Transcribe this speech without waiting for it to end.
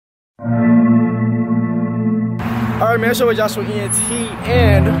Alright, man, show with JoshuaEnt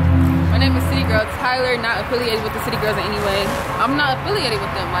and my name is Citygirltyler, not affiliated with the City Girls in any way. I'm not affiliated with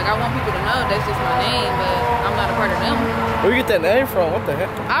them. Like, I want people to know that's just my name, but I'm not a part of them. Where you get that name from? What the heck?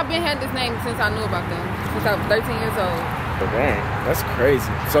 I've been had this name since I knew about them, since I was 13 years old. Oh, dang, that's crazy.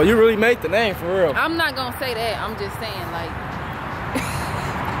 So you really made the name for real? I'm not gonna say that. I'm just saying, like,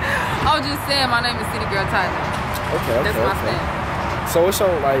 I was just saying my name is Citygirltyler. Okay, that's my stand. So what's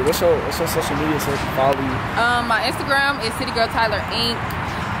your social media so they can follow you? My Instagram is Citygirltyler Inc.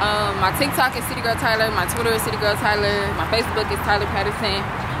 My TikTok is Citygirltyler. My Twitter is Citygirltyler. My Facebook is Tyler Patterson.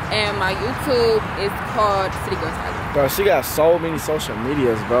 And my YouTube is called Citygirltyler. Bro, she got so many social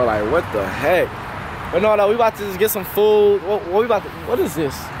medias, bro. Like, what the heck? But no, we about to just get some food. What is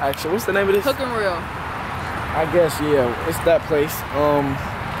this, actually? What's the name of this? Cook and Real. I guess, yeah. It's that place.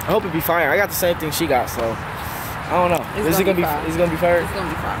 I hope it be fire. I got the same thing she got, so I don't know. Is it gonna be fire? It's gonna be fire? It's gonna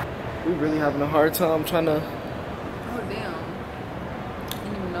be fire. We really having a hard time trying to... Oh, damn. I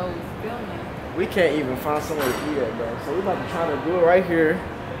didn't even know it was filming. We can't even find somewhere to eat at, bro. So we about to try to do it right here.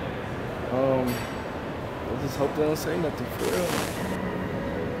 Let's just hope they don't say nothing for real.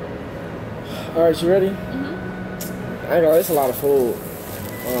 Alright, you ready? Mm-hmm. I ain't gonna, it's a lot of food.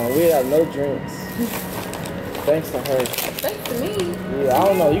 We have no drinks. Thanks to her. Thanks to me? Yeah, I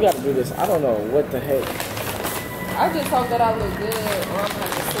don't know. You gotta do this. I don't know what the heck. I just hope that I look good or I'm gonna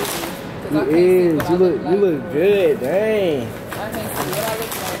get sleepy. You look good, dang. I can't see what I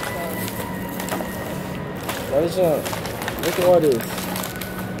look like, so. What is up? Look at all this.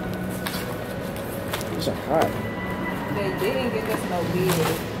 It's hot. They didn't give us no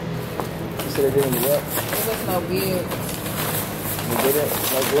beard. You said they didn't what? Give us no beard. They didn't?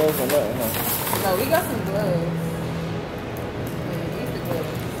 No gloves or nothing, huh? No, we got some gloves. Yeah, these are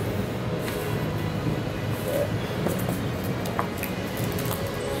gloves.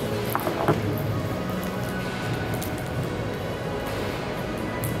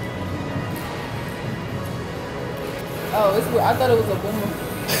 Oh, it's weird. I thought it was a boomer.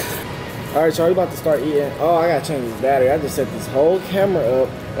 Alright, so we about to start eating. Oh, I gotta change this battery. I just set this whole camera up.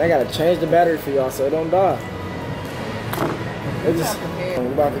 And I gotta change the battery for y'all so it don't die.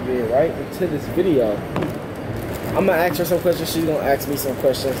 We're about to get right into this video. I'm gonna ask her some questions. She's gonna ask me some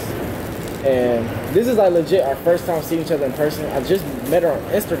questions. And this is like legit our first time seeing each other in person. I just met her on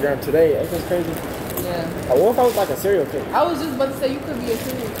Instagram today. Ain't that crazy? Yeah. What if I was like a serial killer? I was just about to say you could be a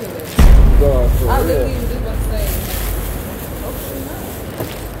serial killer. Bro, for I real. literally was just about to say.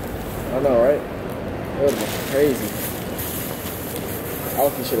 I know, right? That would be crazy. I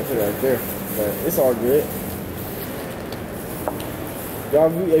don't think should have put it right there, but it's all good.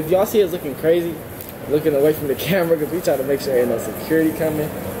 Y'all, if y'all see us looking crazy, looking away from the camera, because we try to make sure ain't no security coming,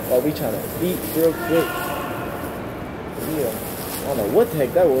 while we trying to eat real quick. Yeah, I don't know what the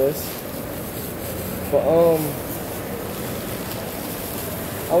heck that was, but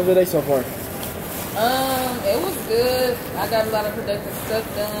how was your day so far? It was good. I got a lot of productive stuff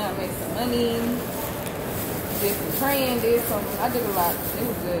done. I made some money. Did some praying, did some. I did a lot. It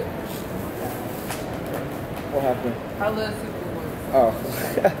was good. What happened? I love seafood ones. Oh.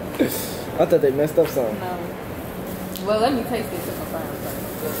 I thought they messed up something. No. Well, let me taste it to confirm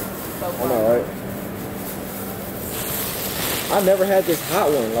first. So I know, right? I never had this hot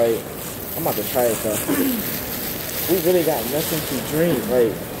one. Like, I'm about to try it though. We really got nothing to drink.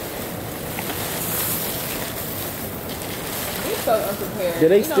 Like, so unprepared. did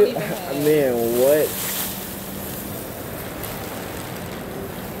they still? Man, what?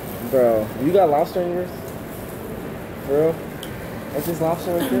 Bro, you got lobster in yours? For real? That's just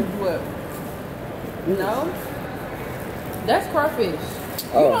lobster right there? What? No. That's crawfish.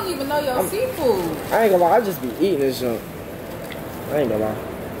 Oh. You don't even know your seafood. I ain't gonna lie, I just be eating this junk. I ain't gonna lie.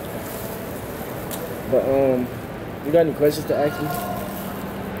 But you got any questions to ask me?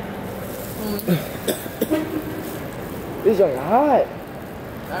 This junk hot.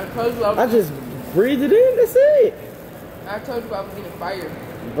 I told you I just breathed it in, that's it. I told you I was getting fired.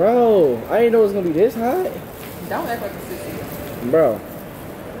 Bro, I didn't know it was gonna be this hot. Don't act like a sissy. Bro.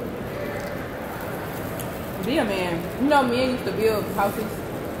 Be a man. You know, men used to build houses.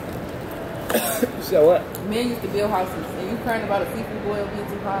 You said what? Men used to build houses. And you crying about a seafood boil being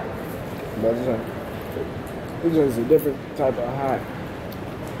too hot? Bro, this is a different type of hot.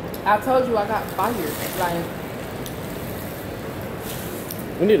 I told you I got fired. Like,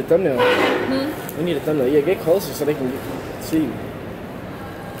 we need a thumbnail. We need a thumbnail. Yeah, get closer so they can see you.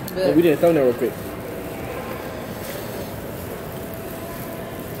 Yeah, we need a thumbnail real quick.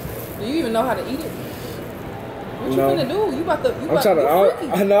 Do you even know how to eat it? What you finna do? You about to do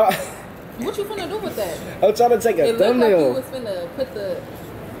I know. What you finna do with that? I'm trying to take a thumbnail. It looked like you was finna put the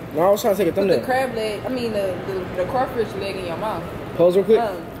No, I was trying to take a Put thumbnail. the crab leg, I mean the crawfish leg in your mouth. Pose real quick.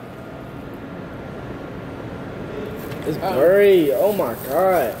 It's blurry. Oh my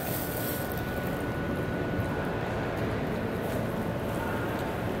god.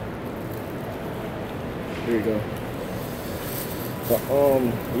 Here you go. But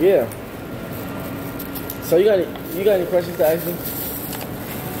yeah. So you got any questions to ask me?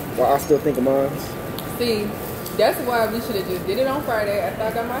 Well, I still think of mine. See, that's why we should have just did it on Friday after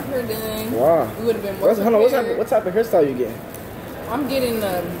I got my hair done. Wow. We would have been more Hold on, what type of hairstyle you getting? I'm getting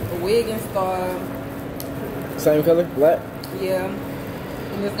a wig installed. Same color? Black? Yeah.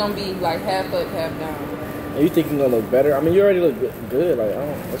 And it's gonna be like half up, half down. And you think you're gonna look better? I mean, you already look good. Like, I don't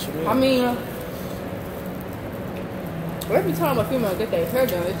know what you mean. I mean, every time a female get their hair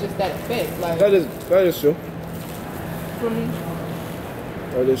done, it's just that effect. Like that is true. For me.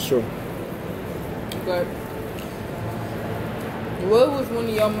 That is true. But what was one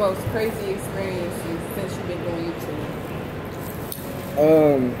of your most crazy experiences since you've been doing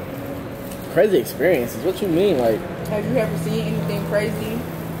YouTube? Crazy experiences. What you mean? Like, have you ever seen anything crazy?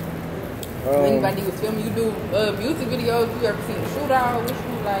 Anybody was filming? You do music videos? You ever seen a shootout? What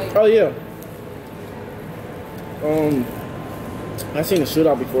you like? Oh yeah. I seen a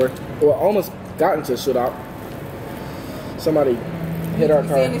shootout before. Well, almost got into a shootout. Somebody hit our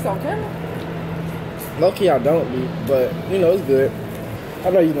car. You seeing this on camera? Low key, I don't be, but you know it's good. I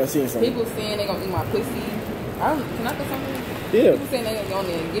know you're gonna see something. People saying they gonna eat my pussy. Can I put something? Yeah. People saying they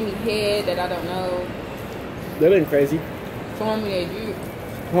gonna give me head that I don't know. That ain't crazy. Showing me they do.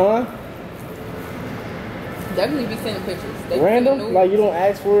 Huh? Definitely be sending pictures. They Random? Like you don't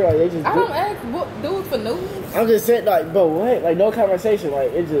ask for it? Like they just I don't ask dudes for nudes. I'm just saying, like, but what? Like no conversation.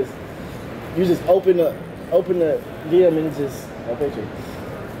 Like it just, you just open the DM and it's just a picture.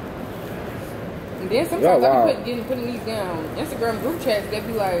 And then sometimes I be putting these down. Instagram group chats, they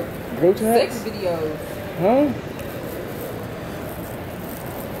be like group chats? sex videos. Huh?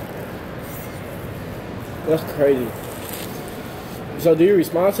 That's crazy. So do you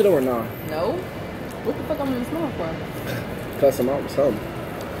respond to them or not? No. What the fuck I'm gonna respond for? Cuss them out or something.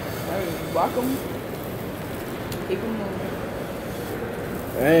 I block them. Keep them moving.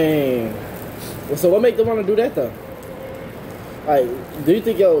 Dang. Well, so what make them want to do that though? Like, do you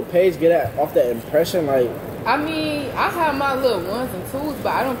think your page get off that impression? Like, I mean, I have my little ones and twos,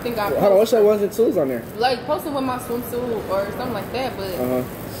 but I don't think I. Hold on, what's your ones and twos on there? Like posting with my swimsuit or something like that, but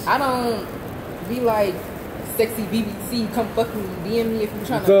I don't be like sexy BBC. Come fucking DM me if you're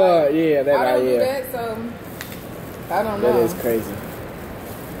trying to. Yeah, that I don't do yeah. that, so I don't know. That is crazy.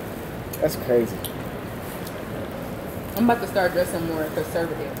 That's crazy. I'm about to start dressing more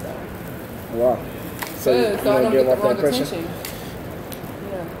conservative though. Wow. So I don't get the wrong attention.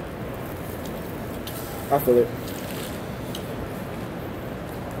 Yeah. I feel it.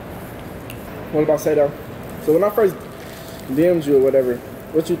 What about say though? So when I first DM'd you or whatever,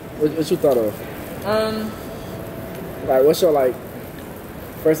 what you thought of? Like what's your like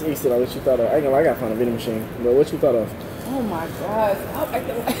first instant? Like what you thought of? I ain't gonna lie, I gotta find a vending machine. But what you thought of? Oh my gosh.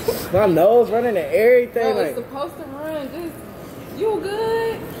 My nose running and everything. Bro, like, it's supposed to run. Just you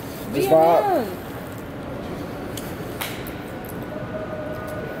good? Just vibe.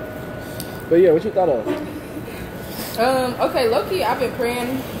 But yeah, what you thought of? Okay, low-key, I've been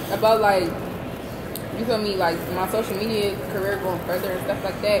praying about like, you feel me, like my social media career going further and stuff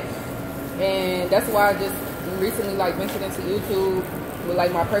like that. And that's why I just recently like ventured into YouTube with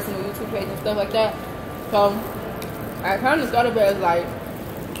like my personal YouTube page and stuff like that. So I kind of thought of it as like,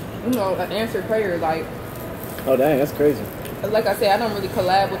 you know, an answered prayer. Like, oh dang, that's crazy. Like I said, I don't really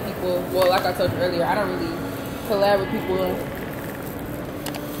collab with people. Well, like I told you earlier, I don't really collab with people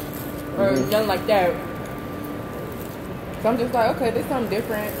or nothing like that. So I'm just like, okay, this is something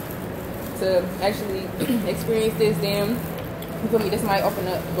different to actually experience this. Then, you feel me, this might open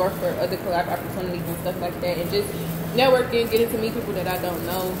up the door for other collab opportunities and stuff like that. And just networking, getting to meet people that I don't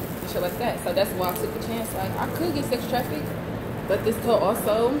know and shit like that. So that's why I took the chance. Like, I could get sex trafficked, but this could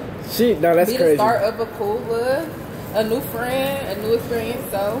also be the start of a cool love, a new friend, a new experience.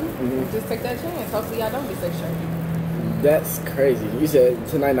 So just take that chance. Hopefully I don't get sex trafficked. That's crazy. You said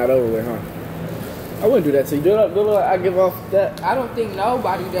tonight not over with, huh? I wouldn't do that to you. Do I give off that? I don't think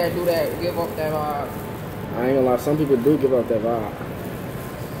nobody that do that give off that vibe. I ain't gonna lie. Some people do give off that vibe.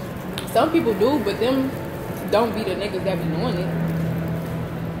 Some people do, but them don't be the niggas that be doing it.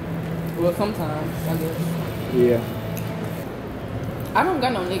 Well, sometimes, I guess. Yeah. I don't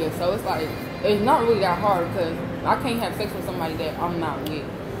got no niggas, so it's like, it's not really that hard because I can't have sex with somebody that I'm not with.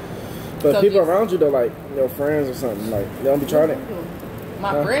 But so people around you, though, like your friends or something, like they don't be trying it.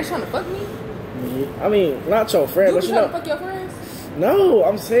 My friends trying to fuck me? I mean, not your friends, You but trying to fuck your friends? No,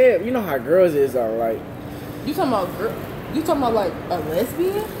 I'm saying, you know how girls is, though, like. You talking about girl? You talking about like a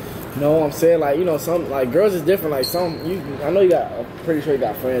lesbian? No, I'm saying like, you know, some like girls is different. Like some, I know you got. I'm pretty sure you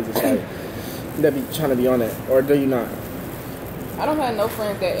got friends that's like that be trying to be on that, or do you not? I don't have no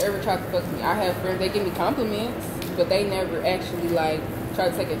friends that ever try to fuck me. I have friends that give me compliments, but they never actually like try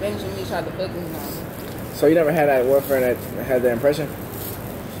to take advantage of me, try to fuck me. No. So you never had that one friend that had that impression?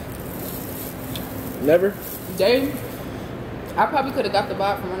 Never. I probably could have got the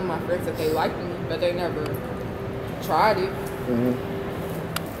vibe from one of my friends that they liked me, but they never tried it.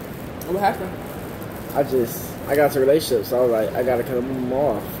 What happened? I got into a relationship, so I was like, I gotta cut them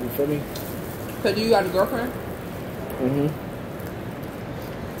off. You feel me? So do you got a girlfriend?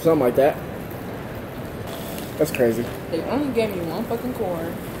 Something like that. That's crazy. They only gave me one fucking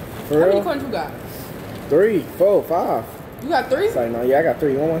corn. For How real? many corns you got? 3, 4, 5. You got 3? It's like, no, yeah, I got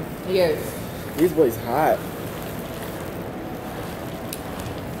 3. You want one? Yes. These boys hot.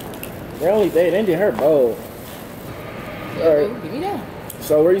 They did her bold. Yeah, All right. give me that.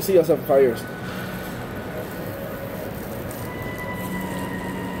 So where do you see yourself in 5 years?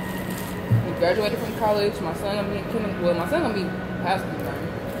 We graduated from college. My son gonna be my son gonna be past kindergarten.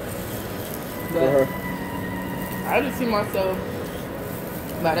 But I just see myself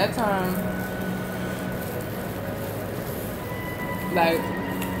by that time like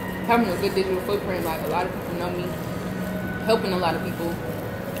having a good digital footprint. Like a lot of people know me, helping a lot of people,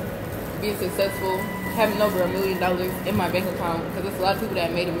 being successful, having over $1 million in my bank account, because there's a lot of people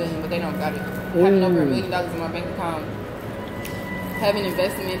that made $1 million but they don't got it. Having over $1 million in my bank account, having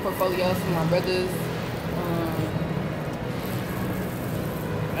investment portfolios for my brothers,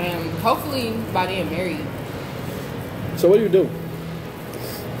 and hopefully by then married. So what do you do?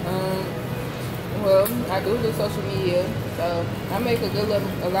 Well, I do social media, so I make a lot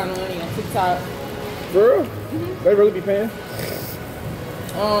of money on TikTok. For real? They really be paying?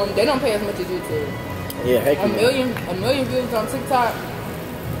 They don't pay as much as YouTube. Yeah, heck a million views on TikTok.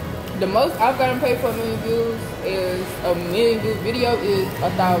 The most I've gotten paid for 1 million views is a 1 million view video is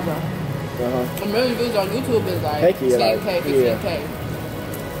 1,000. A 1 million views on YouTube is like 10K, 15K.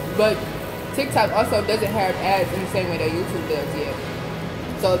 But TikTok also doesn't have ads in the same way that YouTube does yet.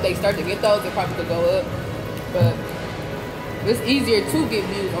 So if they start to get those, it probably could go up. But it's easier to get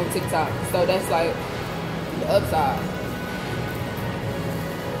views on TikTok. So that's like the upside.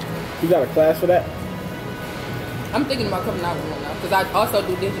 You got a class for that? I'm thinking about coming out with one now. Because I also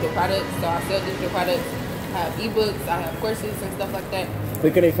do digital products. So I sell digital products. I have ebooks. I have courses and stuff like that.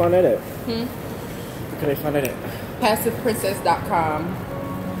 Where can they find that at? Where can they find that at? PassivePrincess.com.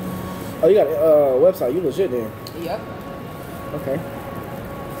 Oh, you got a website. You legit then? Yep. Okay.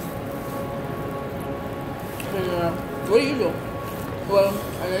 What do you do? Well,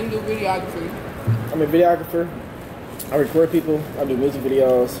 I know you do videography. I'm a videographer. I record people. I do music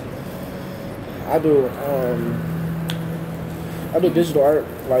videos. I do digital art,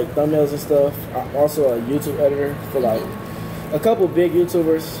 like thumbnails and stuff. I'm also a YouTube editor for like a couple big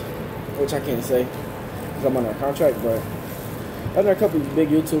YouTubers, which I can't say because I'm on a contract, but I know a couple big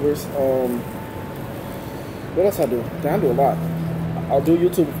YouTubers. What else I do? I do a lot. I'll do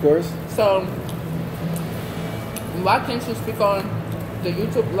YouTube, of course. So, why can't you speak on the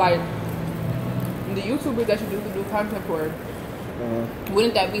YouTube, like the YouTubers that you do content for?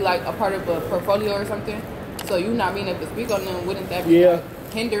 Wouldn't that be like a part of a portfolio or something? So you not being able to speak on them, wouldn't that be like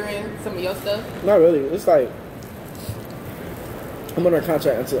hindering some of your stuff? Not really. It's like I'm under a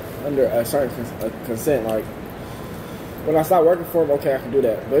contract under a certain consent. Like when I start working for them, okay, I can do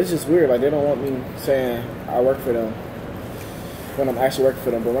that. But it's just weird. Like they don't want me saying I work for them when I'm actually working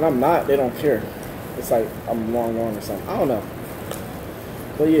for them. But when I'm not, they don't care. It's like I'm long gone or something. I don't know.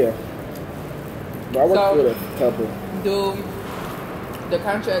 But yeah. But I work with a couple. Do the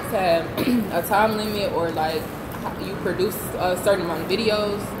contracts have a time limit, or like you produce a certain amount of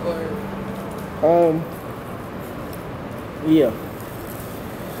videos, or? Yeah.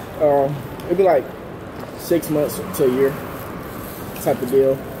 It'd be like 6 months to a year type of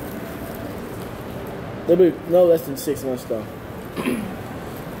deal. It'll be no less than 6 months though,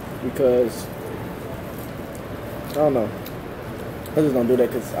 because I don't know. I just don't do that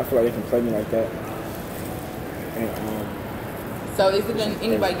because I feel like they can play me like that. And, so is it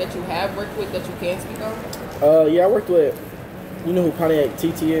anybody that you have worked with that you can speak on? Yeah, I worked with, you know who Pontiac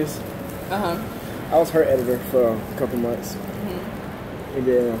TT is? I was her editor for a couple months. And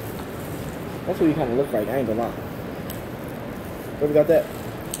then, that's what you kind of look like, I ain't gonna lie. Ever got that?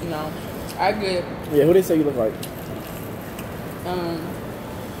 No. I get... Yeah, who they say you look like?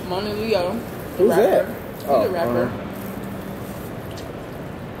 Mona Leo. Who's that? He's a rapper.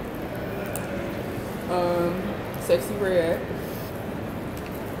 Sexy Red.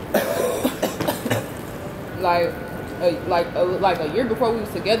 like a year before we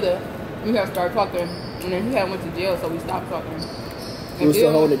was together, we had started talking, and then he had went to jail, so we stopped talking. You was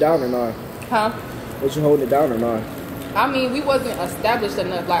still holding it down or not? Huh? Was you holding it down or not? I mean, we wasn't established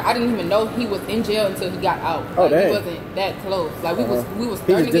enough. Like, I didn't even know he was in jail until he got out. Oh, like, dang. We wasn't that close. Like, we was He starting just to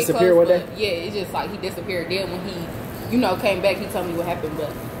get disappeared close, one day? but yeah, it's just like he disappeared. Then when he, came back, he told me what happened.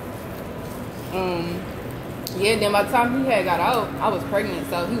 But yeah. Then by the time he had got out, I was pregnant,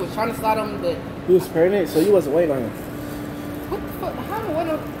 so he was trying to slide on me, but You was pregnant, so you wasn't waiting on him. what the fuck? How? What?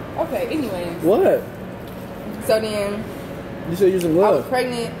 Okay. Anyways. What? So then. You said using I love. was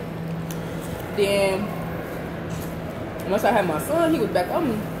pregnant. Then once I had my son, he was back on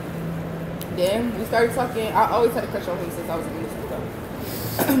me. Then we started talking. I always had a crush on him since I was in middle school,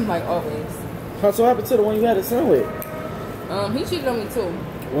 though. Like always. How so happened to the one you had a son with? He cheated on me too.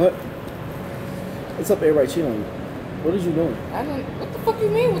 What? What's up, everybody cheating on you? What is you doing? I didn't. What the fuck you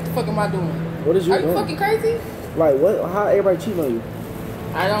mean? What the fuck am I doing? What is you Are doing? you fucking crazy? Like what? How everybody cheating on you?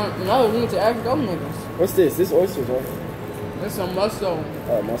 I don't know. You need to ask them niggas. What's this? This oysters, right? It's some muscle.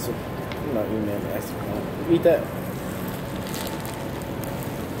 Oh, muscle. I'm not eating that nasty. You eat that?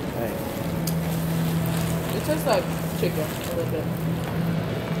 Hey. It tastes like chicken a little bit.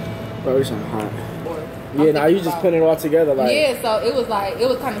 Bro, it's hot. Or Yeah, now you just putting it all together like. Yeah, so it was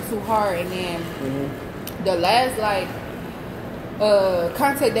kind of too hard, and then the last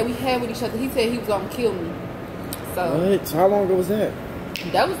contact that we had with each other, he said he was gonna kill me. So What? How long ago was that?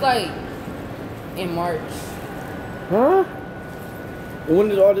 that was like in March. Huh? And when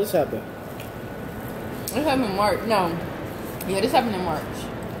did all this happen? It happened in March. No, yeah, this happened in March.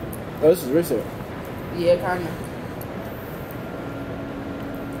 Oh, this is recent. Yeah, kind of.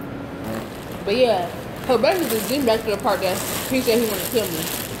 But yeah, so basically, getting back to the part that he said he wanted to kill me.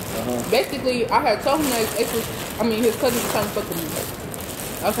 Basically, I had told him that his cousin was trying to fuck with me.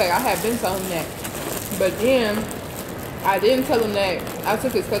 Okay, I had been telling him that. But then, I didn't tell him that I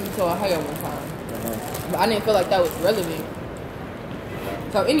took his cousin to Ohio one time. But I didn't feel like that was relevant.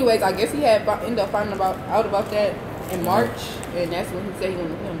 So anyways, I guess he had ended up finding out about that in March. And that's when he said he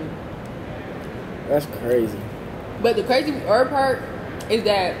wanted to kill me. That's crazy. But the crazy part is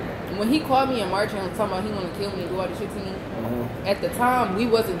that when he called me in March and was talking about he wanted to kill me and do all this shit to me, at the time, we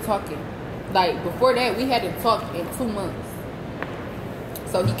wasn't talking. Like, before that, we hadn't talked in 2 months.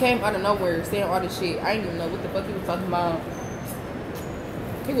 So he came out of nowhere saying all this shit. I didn't even know what the fuck he was talking about.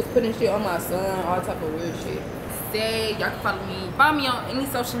 He was putting shit on my son, all type of weird shit. Say, y'all can follow me on any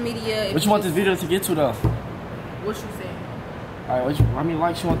social media. What you want this video to get to, though? What you saying? Alright, how many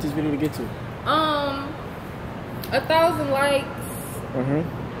likes you want this video to get to? 1,000 likes.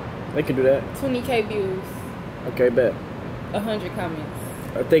 They can do that. 20K views. Okay, bet. 100 comments.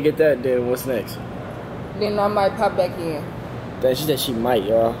 If they get that, then what's next? Then I might pop back in. She said she might,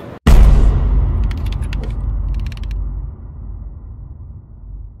 y'all.